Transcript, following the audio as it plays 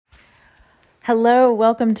Hello,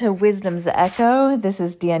 welcome to Wisdom's Echo. This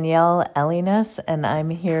is Danielle Ellinas, and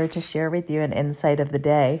I'm here to share with you an insight of the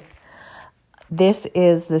day. This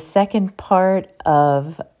is the second part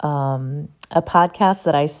of a podcast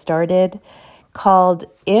that I started called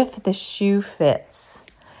If the Shoe Fits.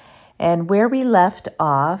 And where we left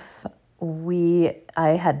off,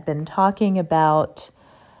 I had been talking about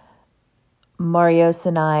Marios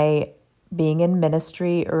and I being in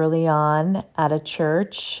ministry early on at a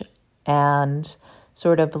church and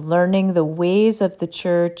sort of learning the ways of the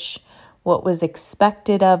church, what was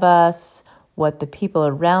expected of us, what the people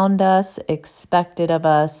around us expected of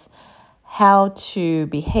us, how to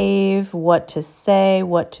behave, what to say,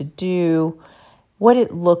 what to do, what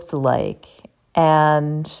it looked like.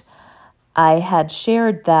 And I had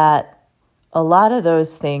shared that a lot of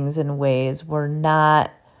those things and ways were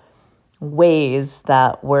not ways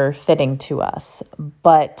that were fitting to us.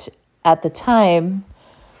 But at the time,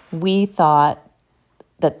 we thought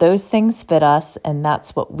that those things fit us, and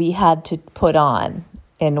that's what we had to put on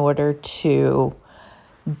in order to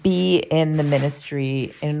be in the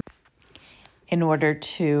ministry, in order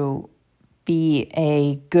to be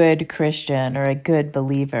a good Christian or a good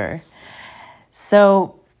believer.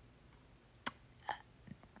 So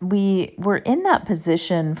we were in that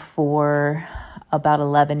position for about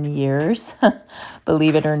 11 years,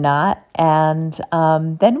 believe it or not. And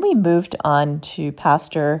then we moved on to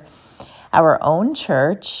pastor our own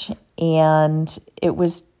church. And it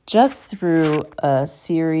was just through a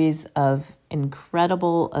series of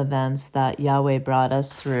incredible events that Yahweh brought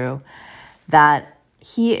us through that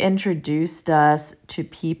He introduced us to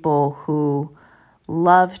people who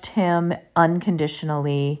loved Him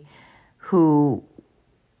unconditionally, who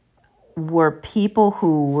were people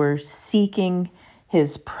who were seeking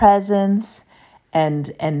His presence and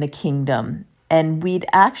the kingdom. And we'd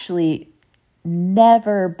actually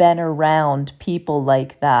never been around people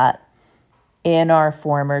like that in our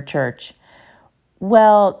former church.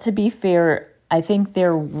 Well, to be fair, I think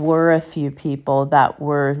there were a few people that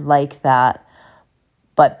were like that,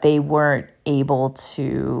 but they weren't able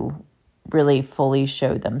to really fully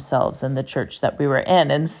show themselves in the church that we were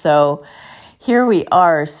in. And so here we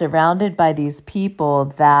are surrounded by these people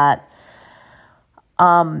that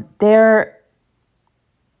they're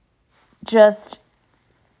just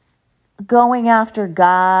going after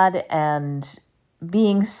God and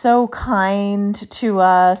being so kind to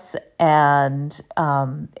us and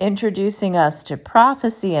introducing us to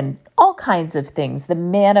prophecy and all kinds of things. The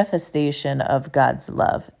manifestation of God's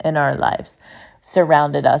love in our lives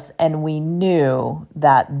surrounded us, and we knew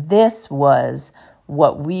that this was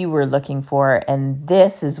what we were looking for, and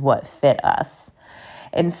this is what fit us.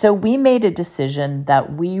 And so we made a decision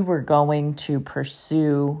that we were going to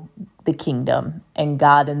pursue the kingdom and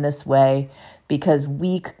God in this way, because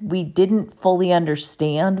we didn't fully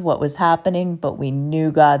understand what was happening, but we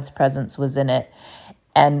knew God's presence was in it.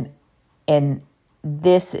 And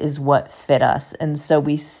this is what fit us. And so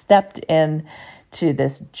we stepped in to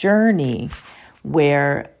this journey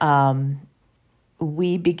where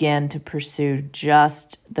we began to pursue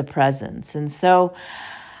just the presence. And so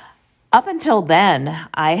up until then,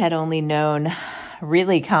 I had only known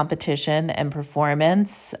really competition and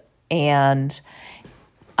performance. And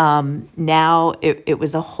now it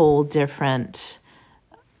was a whole different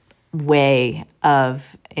way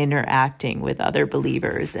of interacting with other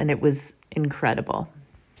believers. And it was incredible.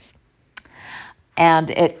 And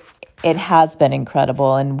it has been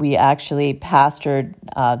incredible. And we actually pastored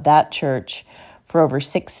that church for over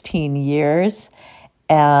 16 years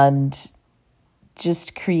and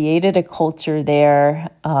just created a culture there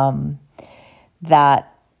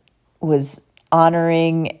that was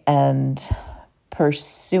honoring and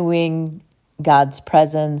pursuing God's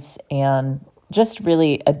presence, and just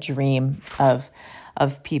really a dream of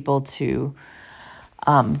people to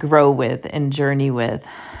grow with and journey with.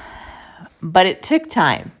 But it took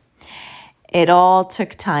time. It all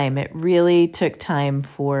took time. It really took time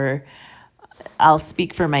I'll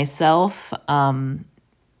speak for myself.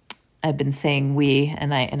 I've been saying we,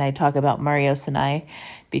 and I talk about Marios and I,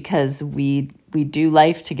 because we do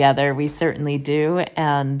life together. We certainly do.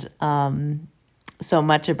 And so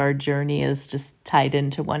much of our journey is just tied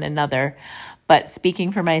into one another. But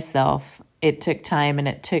speaking for myself, it took time, and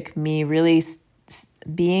it took me really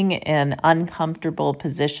being in uncomfortable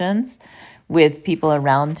positions with people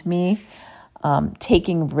around me,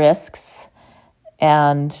 taking risks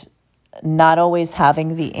and not always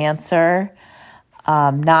having the answer,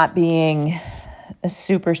 not being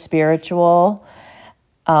super spiritual,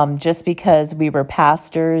 just because we were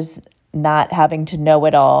pastors, not having to know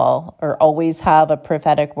it all or always have a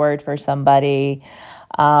prophetic word for somebody,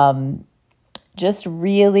 just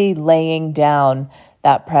really laying down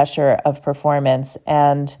that pressure of performance.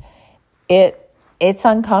 And it's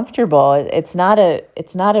uncomfortable. It's not a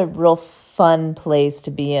real fun place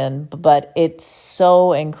to be in, but it's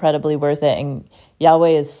so incredibly worth it. And Yahweh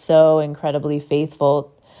is so incredibly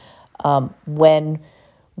faithful when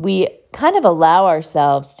we kind of allow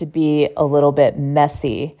ourselves to be a little bit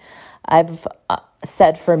messy. I've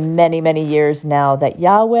said for many, many years now that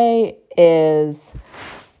Yahweh is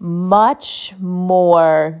much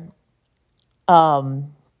more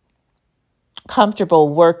comfortable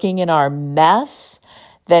working in our mess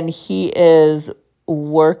than he is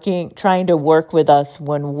trying to work with us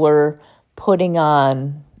when we're putting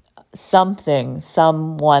on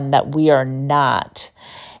someone that we are not.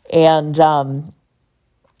 And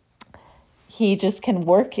he just can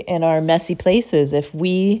work in our messy places if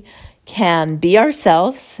we can be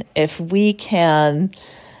ourselves, if we can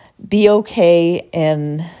be okay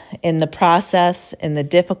in the process, in the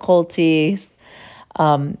difficulties.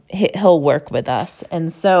 He'll work with us.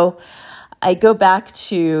 And so I go back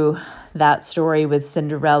to that story with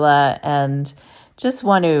Cinderella and just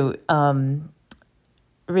want to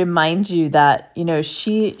remind you that,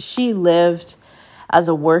 she lived as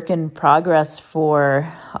a work in progress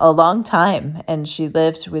for a long time, and she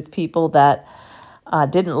lived with people that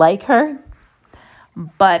didn't like her,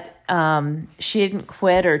 but she didn't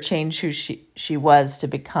quit or change who she was to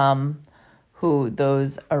become who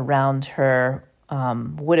those around her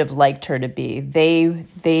would have liked her to be.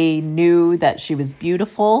 They knew that she was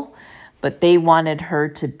beautiful, but they wanted her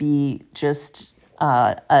to be just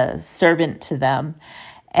a servant to them.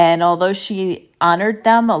 And although she honored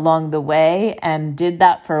them along the way and did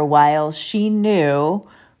that for a while, she knew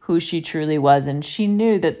who she truly was, and she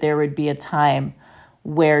knew that there would be a time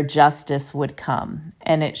where justice would come,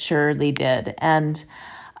 and it surely did. And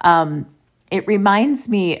it reminds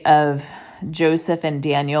me of Joseph and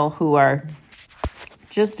Daniel, who are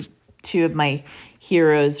just two of my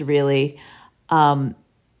heroes, really,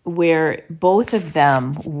 where both of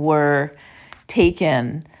them were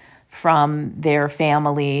taken from their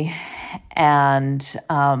family and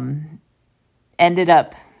ended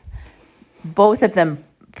up, both of them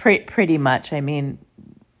pretty much,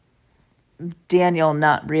 Daniel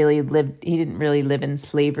he didn't really live in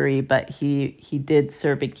slavery, but he did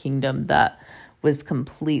serve a kingdom that was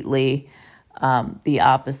completely the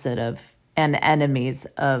opposite of and enemies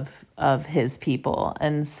of his people.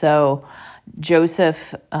 And so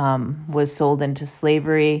Joseph was sold into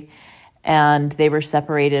slavery, and they were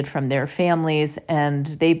separated from their families, and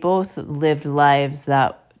they both lived lives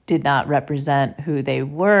that did not represent who they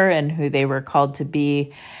were and who they were called to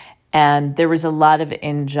be. And there was a lot of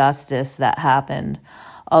injustice that happened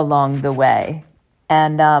along the way.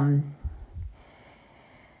 And,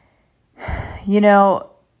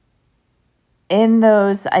 in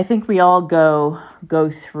those, I think we all go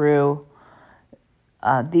through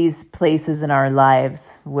these places in our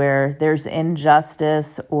lives where there's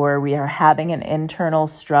injustice, or we are having an internal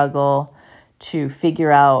struggle to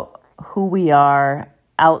figure out who we are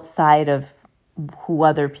outside of who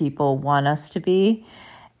other people want us to be.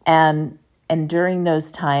 And during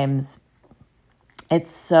those times, it's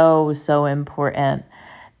so, so important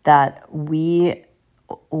that we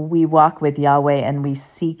walk with Yahweh and we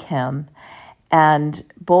seek him. And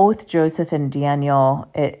both Joseph and Daniel,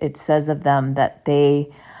 it says of them that they,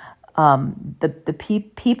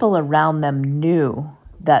 people around them knew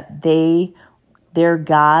that their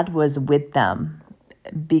God was with them,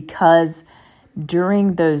 because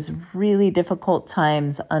during those really difficult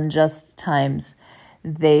times, unjust times,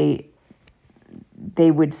 they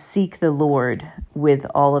would seek the Lord with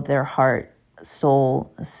all of their heart,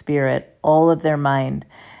 soul, spirit, all of their mind.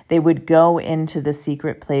 They would go into the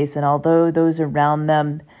secret place, and although those around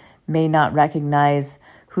them may not recognize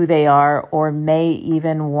who they are, or may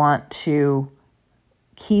even want to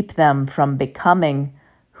keep them from becoming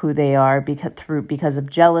who they are because of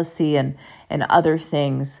jealousy and other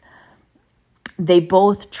things, they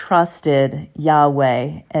both trusted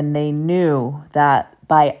Yahweh, and they knew that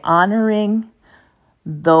by honoring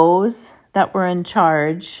those that were in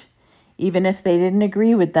charge, even if they didn't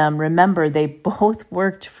agree with them, remember, they both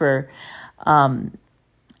worked for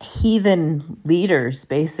heathen leaders,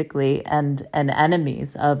 basically, and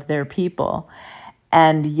enemies of their people.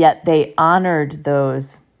 And yet they honored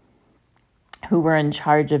those who were in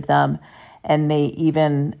charge of them. And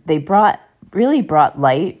they brought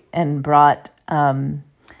light and brought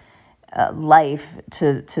life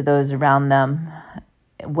to those around them,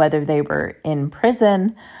 whether they were in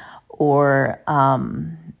prison or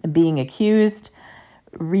being accused.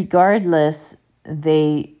 Regardless,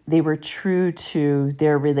 they were true to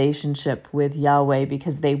their relationship with Yahweh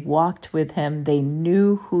because they walked with him, they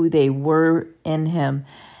knew who they were in him,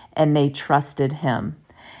 and they trusted him.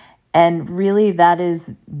 And really, that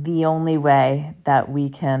is the only way that we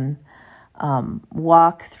can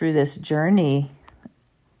walk through this journey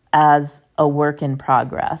as a work in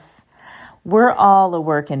progress. We're all a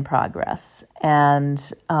work in progress.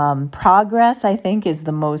 And progress, I think, is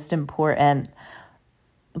the most important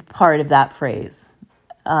part of that phrase.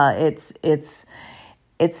 It's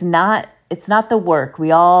not the work.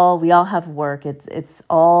 We all have work. It's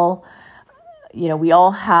all, we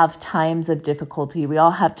all have times of difficulty. We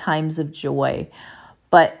all have times of joy,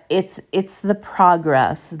 but it's the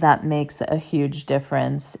progress that makes a huge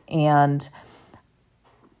difference. And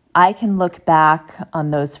I can look back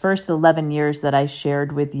on those first 11 years that I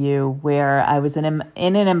shared with you, where I was in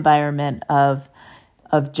an environment of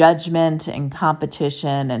judgment and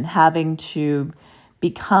competition, and having to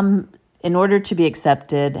become, in order to be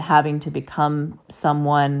accepted, having to become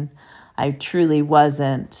someone I truly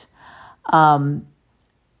wasn't. There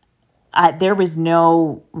was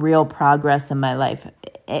no real progress in my life.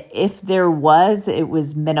 If there was, it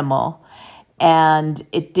was minimal. And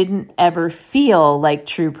it didn't ever feel like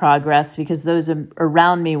true progress because those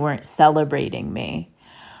around me weren't celebrating me.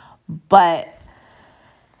 But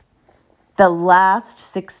the last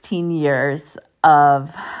 16 years or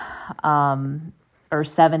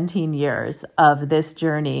 17 years of this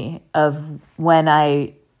journey, of when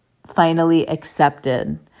I finally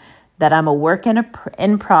accepted that I'm a work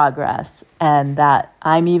in progress, and that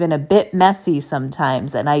I'm even a bit messy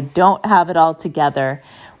sometimes, and I don't have it all together.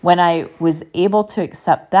 When I was able to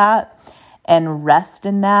accept that and rest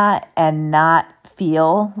in that and not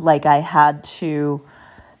feel like I had to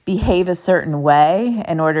behave a certain way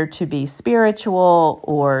in order to be spiritual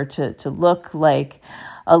or to look like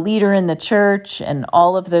a leader in the church and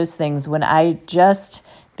all of those things, when I just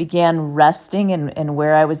began resting in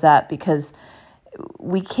where I was at, because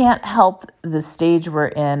we can't help the stage we're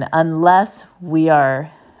in unless we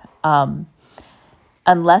are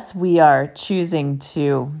choosing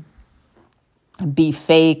to be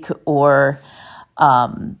fake or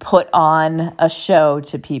put on a show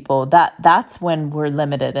to people. That's when we're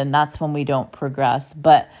limited, and that's when we don't progress.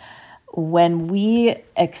 But when we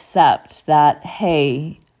accept that,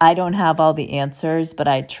 hey, I don't have all the answers, but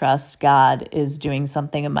I trust God is doing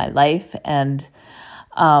something in my life, and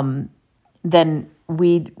then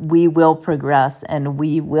we will progress and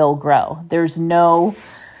we will grow. There's no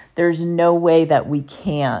way that we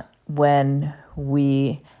can't when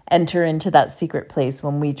we enter into that secret place,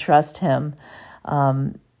 when we trust him,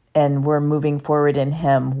 and we're moving forward in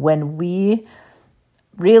him. When we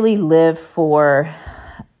really live for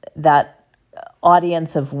that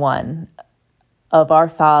audience of one, of our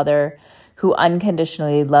Father who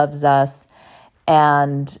unconditionally loves us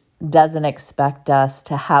and doesn't expect us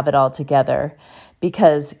to have it all together,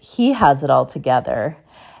 because he has it all together,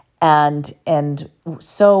 and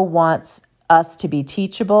so wants us to be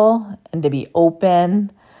teachable and to be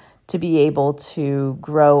open, to be able to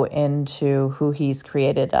grow into who he's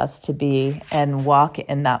created us to be and walk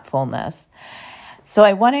in that fullness. So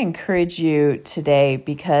I want to encourage you today,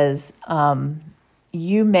 because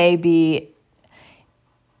you may be,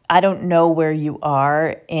 I don't know where you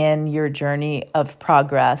are in your journey of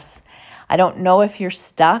progress. I don't know if you're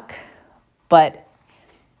stuck, but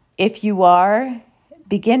if you are,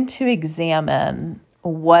 begin to examine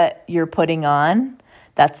what you're putting on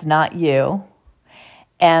that's not you,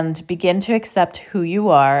 and begin to accept who you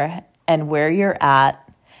are and where you're at,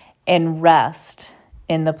 and rest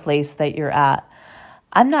in the place that you're at.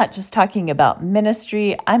 I'm not just talking about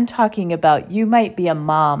ministry. I'm talking about, you might be a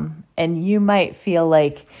mom and you might feel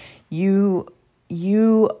like you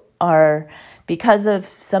are, because of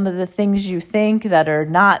some of the things you think that are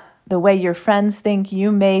not the way your friends think,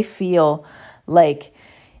 you may feel like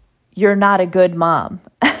you're not a good mom.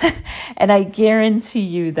 And I guarantee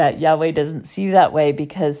you that Yahweh doesn't see you that way,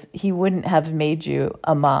 because he wouldn't have made you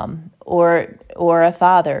a mom or a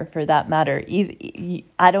father, for that matter.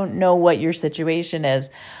 I don't know what your situation is,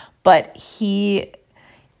 but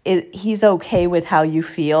he's okay with how you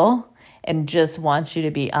feel, and just wants you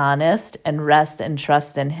to be honest and rest and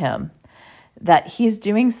trust in him, that he's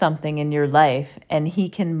doing something in your life and he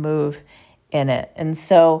can move in it. And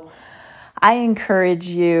so I encourage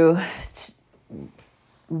you,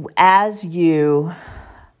 as you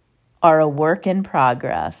are a work in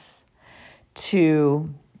progress,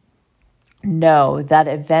 to know that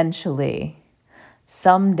eventually,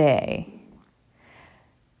 someday,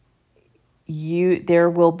 there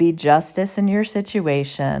will be justice in your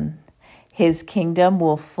situation. His kingdom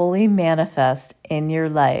will fully manifest in your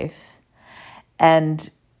life. And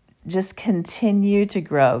just continue to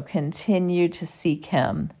grow, continue to seek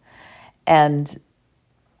him. And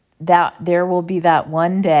that there will be that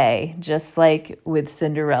one day, just like with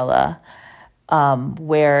Cinderella,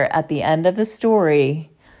 where at the end of the story,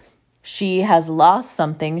 she has lost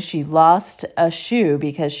something. She lost a shoe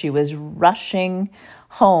because she was rushing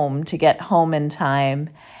home to get home in time.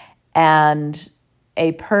 And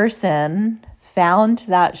a person found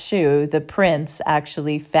that shoe. The prince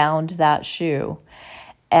actually found that shoe.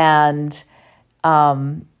 And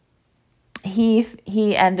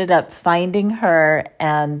he ended up finding her,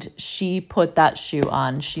 and she put that shoe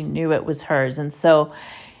on. She knew it was hers. And so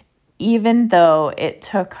even though it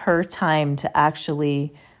took her time to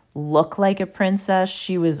actually look like a princess,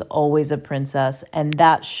 she was always a princess, and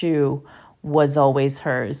that shoe was always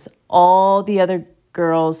hers. All the other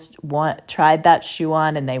girls tried that shoe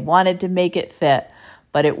on, and they wanted to make it fit,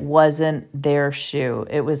 but it wasn't their shoe.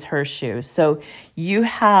 It was her shoe. So you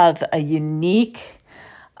have a unique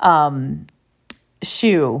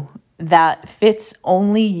shoe that fits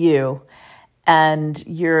only you, and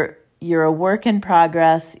you're a work in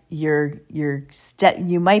progress.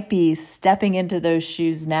 You might be stepping into those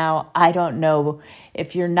shoes now. I don't know.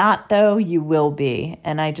 If you're not, though, you will be.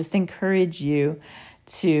 And I just encourage you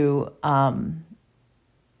to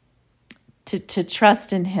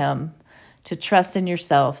trust in him, to trust in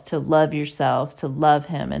yourself, to love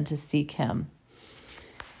him, and to seek him.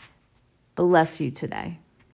 Bless you today.